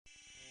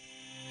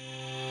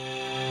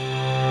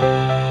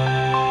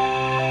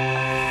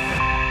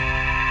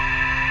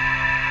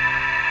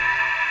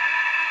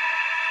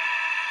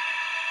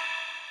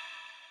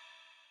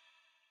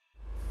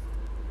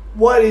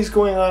What is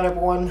going on,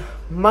 everyone?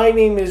 My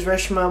name is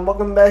Reshiminesquad.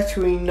 Welcome back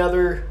to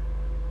another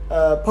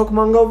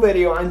Pokemon Go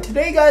video. And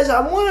today, guys,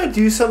 I want to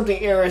do something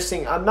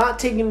interesting. I'm not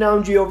taking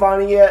down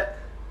Giovanni yet,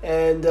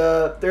 and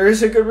there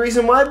is a good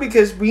reason why,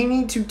 because we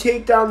need to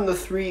take down the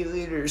 3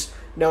 leaders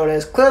known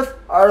as Cliff,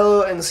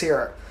 Arlo, and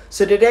Sierra.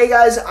 So today,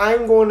 guys,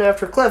 I'm going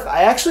after Cliff.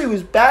 I actually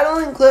was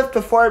battling Cliff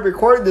before I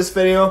recorded this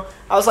video.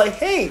 I was like,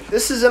 hey,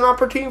 this is an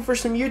opportunity for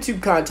some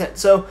YouTube content.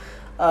 So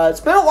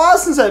it's been a while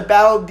since I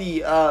battled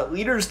the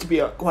leaders, to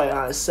be quite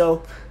honest.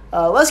 So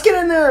let's get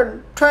in there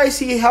and try to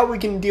see how we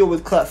can deal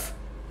with Cliff.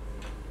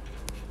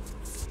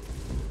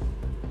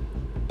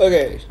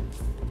 Okay.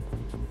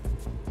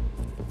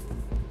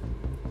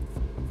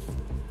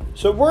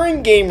 So we're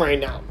in game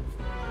right now.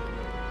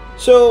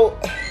 So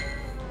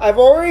I've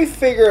already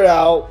figured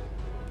out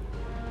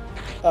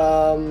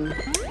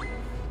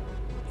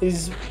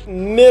his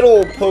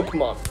middle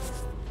Pokemon,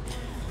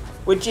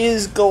 which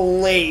is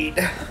Glade.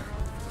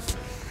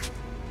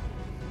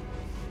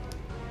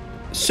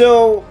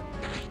 So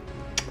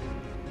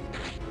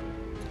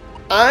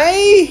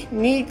I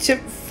need to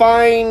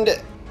find,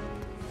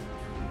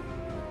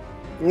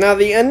 now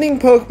the ending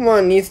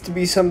Pokemon needs to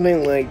be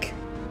something like,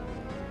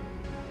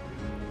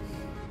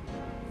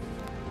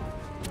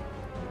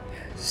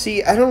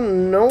 see, I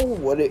don't know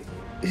what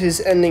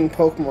his ending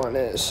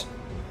Pokemon is.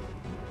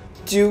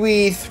 Do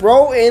we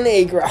throw in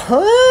a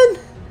Groudon?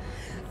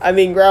 I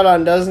mean,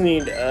 Groudon does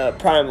need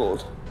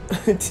Primal.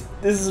 This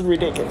is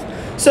ridiculous.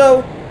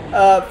 So,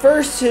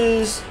 first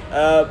is,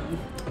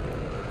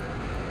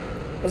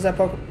 what's that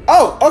Pokemon?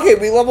 Oh, okay,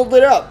 we leveled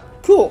it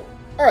up. Cool.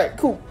 Alright,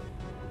 cool.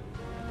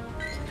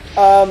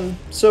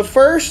 So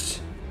first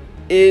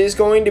is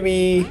going to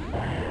be,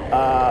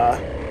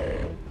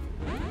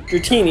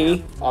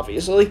 Dratini,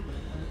 obviously.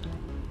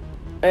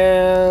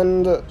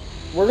 And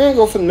we're gonna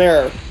go from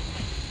there.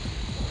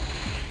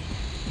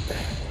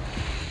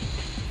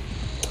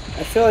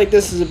 I feel like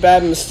this is a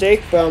bad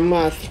mistake, but I'm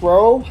gonna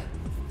throw,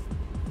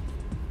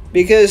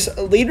 because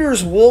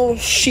leaders will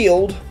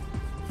shield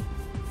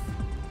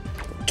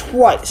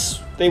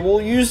twice. They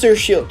will use their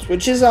shields,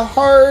 which is a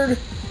hard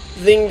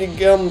thing to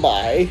come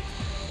by.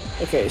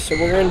 Okay, so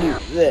we're gonna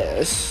do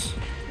this.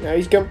 Now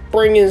he's gonna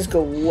bring his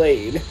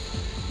Glade.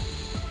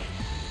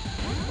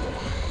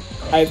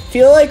 I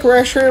feel like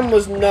Reshiram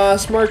was not a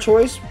smart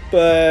choice,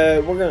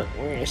 but we're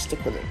gonna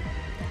stick with it.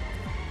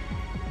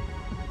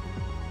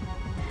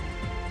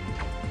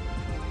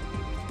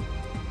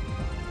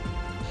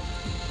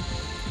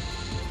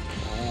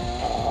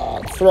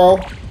 Throw.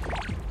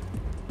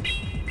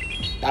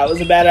 That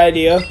was a bad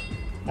idea.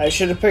 I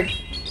should have picked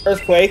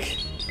Earthquake.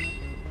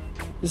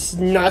 This is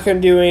not gonna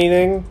do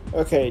anything.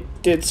 Okay,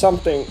 did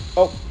something.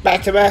 Oh,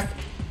 back to back.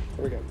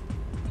 There we go.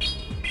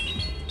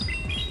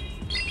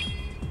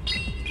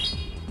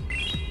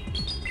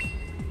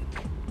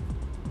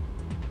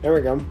 There we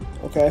go.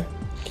 Okay.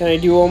 Can I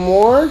do one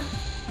more?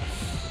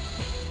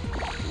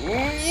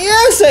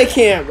 Yes, I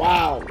can.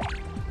 Wow.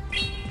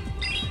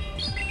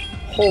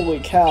 Holy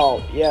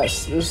cow.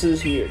 Yes, this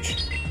is huge.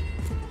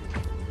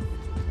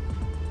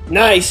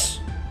 Nice.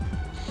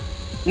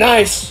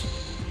 Nice.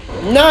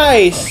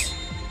 Nice.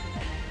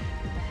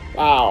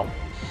 Wow.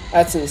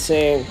 That's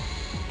insane.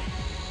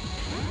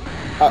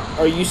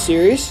 Are you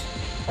serious?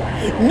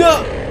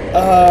 No.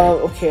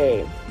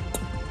 Okay.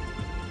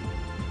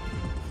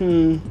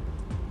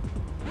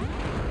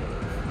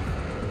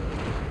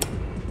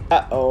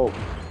 Uh-oh.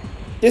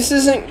 This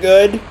isn't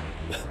good.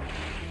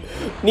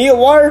 Need a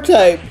water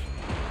type.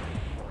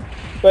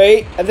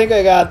 Wait, I think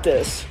I got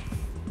this.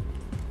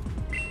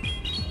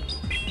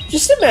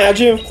 Just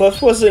imagine if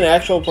Cliff was an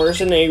actual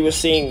person and he was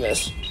seeing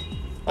this.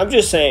 I'm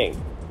just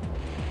saying.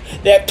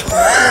 That.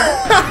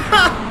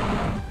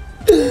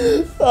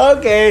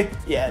 Okay.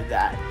 Yeah,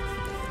 that.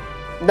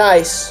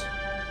 Nice.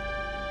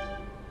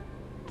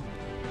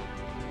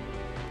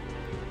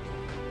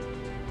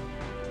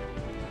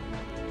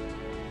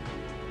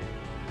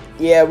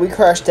 Yeah, we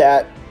crushed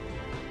that.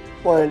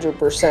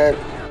 100%.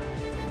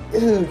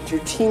 Ooh,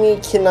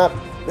 Dratini cannot,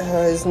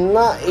 is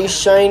not a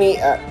shiny,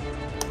 hang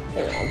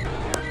on.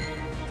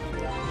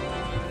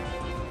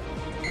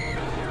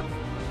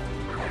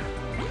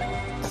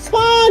 Come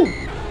on!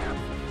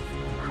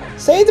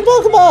 Save the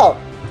Pokeball!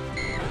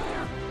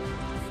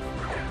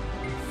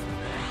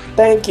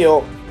 Thank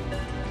you.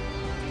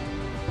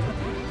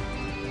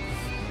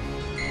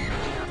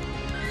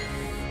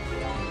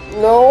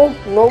 No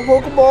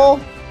Pokeball.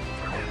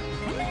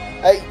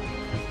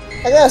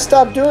 I gotta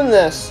stop doing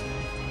this.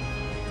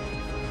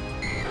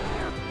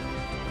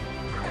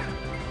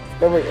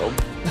 There we go.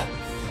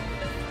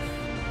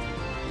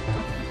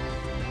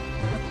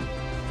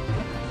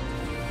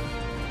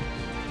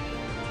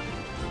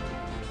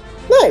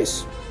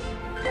 Nice.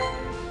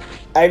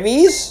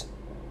 IVs?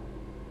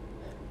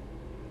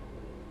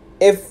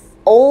 If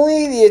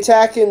only the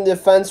attack and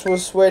defense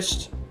was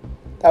switched,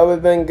 that would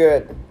have been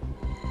good.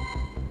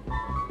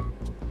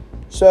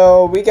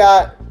 So we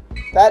got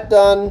that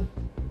done.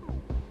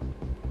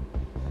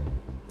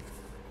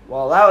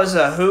 Well, that was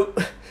a hoot.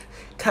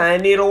 Kind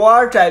of need a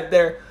water type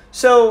there.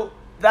 So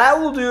that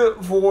will do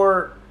it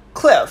for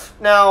Cliff.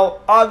 Now,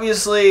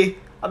 obviously,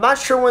 I'm not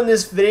sure when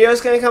this video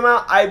is going to come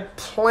out. I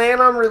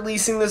plan on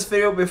releasing this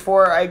video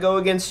before I go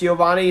against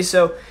Giovanni,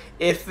 so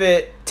if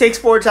it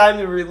takes more time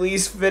to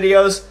release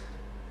videos,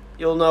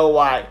 you'll know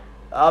why.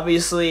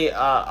 Obviously,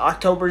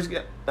 November's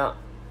going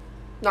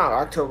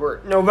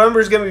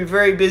to be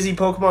very busy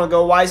Pokemon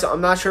Go wise, so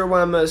I'm not sure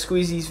when I'm going to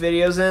squeeze these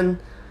videos in.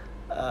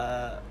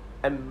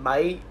 I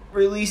might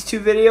release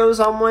 2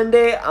 videos on one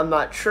day. I'm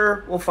not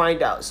sure. We'll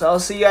find out. So I'll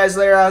see you guys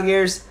later,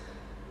 alligators.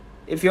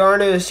 If you are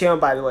new to this channel,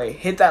 by the way,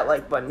 hit that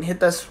like button, hit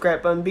that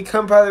subscribe button,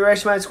 become part of the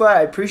Reshiminesquad.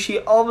 I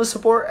appreciate all the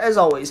support as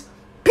always.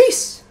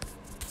 Peace!